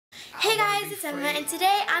Hey guys, it's Emma, and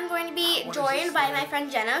today I'm going to be joined by my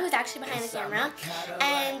friend Jenna, who's actually behind the camera,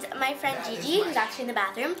 and my friend Gigi, who's actually in the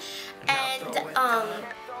bathroom. And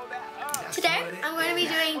today I'm going to be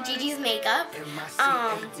doing Gigi's makeup.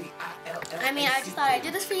 I just thought I'd do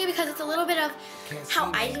this for you because it's a little bit of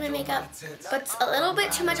how I do my makeup, but it's a little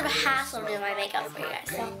bit too much of a hassle doing my makeup for you guys.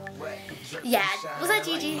 So yeah, was that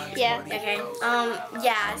Gigi? Yeah. Okay.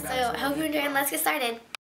 Yeah. So I hope you enjoy, and let's get started.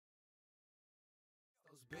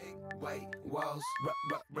 White walls,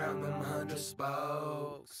 round them 100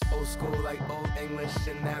 spokes. Old school like old English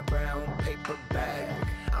in that brown paper bag.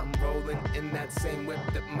 I'm rolling in that same whip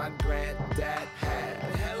that my granddad had.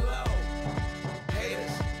 Hello,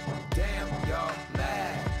 haters, damn y'all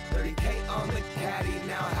mad. 30K on the caddy,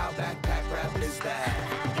 now how backpack rap is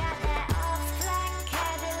that?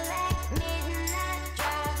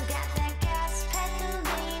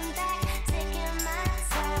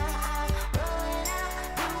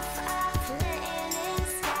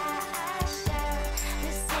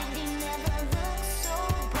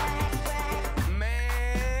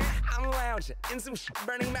 In some shit,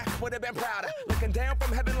 burning Mac would have been prouder. Looking down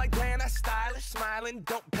from heaven like damn, that's stylish. Smiling,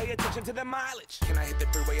 don't pay attention to the mileage. Can I hit the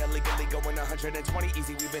freeway illegally going 120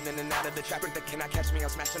 easy? Weaving in and out of the traffic. That cannot catch me. I'm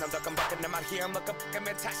smashing, I'm ducking, bucking. I'm out here, I'm looking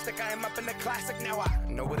fantastic. I am up in the classic. Now I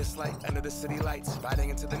know what it's like under the city lights, riding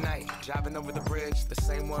into the night, driving over the bridge, the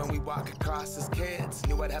same one we walk across as kids.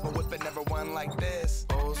 Knew I'd have a whip, but never one like this.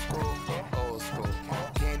 Old school,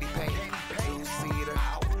 candy paint, two-seater.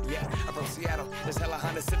 Yeah, I'm from Seattle. There's hella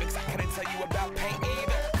Honda Civics. I couldn't tell you about paint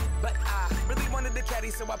either. But I really wanted the caddy,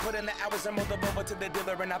 so I put in the hours and moved over to the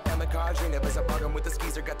dealer, and I found the car. Dream it was a bargain with the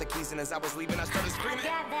skeezer. Got the keys, and as I was leaving, I started screaming.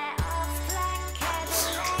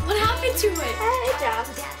 What happened to it? It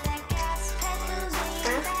dropped.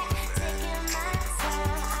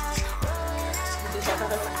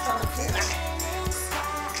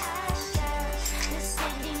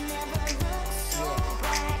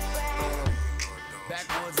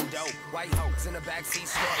 Backwoods and dope, white hoes in the backseat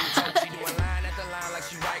snorting. She doing line after line like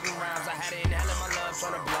she writing rhymes. I had it in hell of my love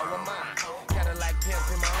trying to blow her mind. Cadillac pimp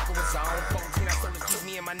and my uncle was on 14. I told her keep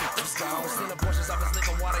me and my nipples gone. Stealing portions of his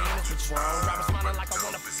liquor water in his Patron. Driving smiling like I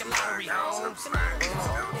want a fucking lottery home.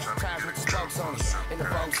 Tires with the spokes on it, in the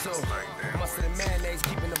folks too. Mustard and mayonnaise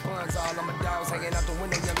keeping the buns all on my dogs. Hanging out the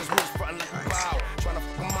window, youngest rich frontin' like a bow. Trying to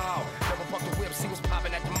fuck them all. Never pump the whip, see what's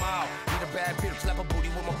popping at the mall. Need a bad bitch, slap a booty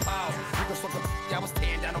with my paws. I was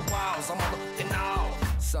tearing down the walls, I'm motherfucking all.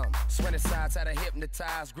 Some sweating sides had her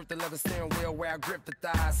hypnotized. Grip the leather steering wheel where I grip the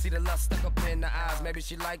thighs. See the lust stuck up in the eyes. Maybe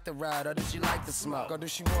she liked the ride, or did she like the smoke? Or do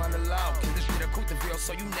she want to love? Cause this shit a Couteville,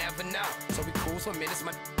 so you never know. So we cruise for minutes,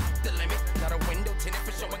 my the limit. Got a window tinted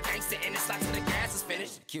for showing gangster in it. Slide till the gas is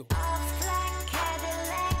finished. Cute. Black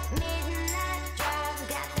Cadillac, midnight drive.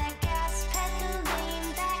 Got that gas pedal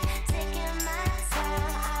lean back. Taking my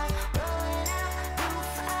time, I'm rolling out.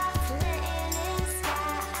 Roof off, letting in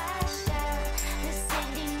sky shine. The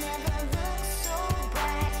city never looks so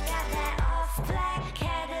bright. Got that off black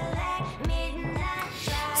Cadillac, midnight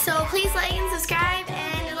drive. So please like and subscribe,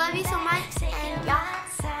 and I love you so much. And y'all.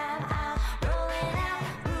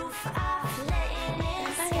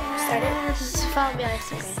 Follow me on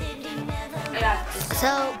Instagram.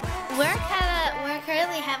 So we're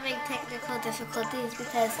currently having technical difficulties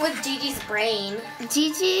because with Gigi's brain.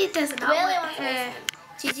 Gigi does not really want her.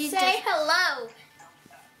 Gigi say hello.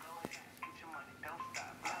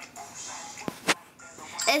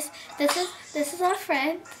 This is our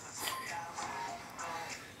friend.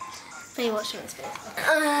 But he won't show his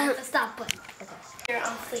face. Stop putting. Okay. You're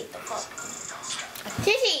on fleet the fuck.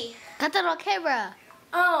 Gigi, got that on camera.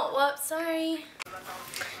 Oh, whoops, sorry.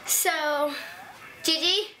 So,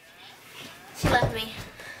 Gigi, she left me.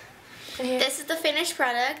 This is the finished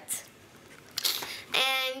product.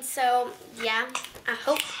 And so, yeah, I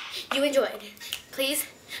hope you enjoyed. Please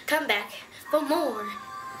come back for more.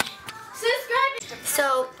 Subscribe!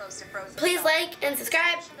 So, please like and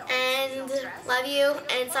subscribe, and love you,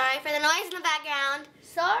 and sorry for the noise in the background.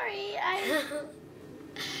 Sorry,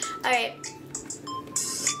 Alright.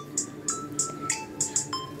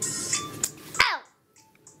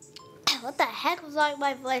 What the heck was wrong with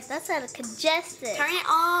my voice? That sounded congested. Turn it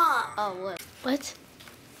off. Oh, what? What?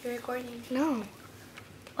 You're recording. No.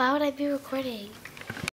 Why would I be recording?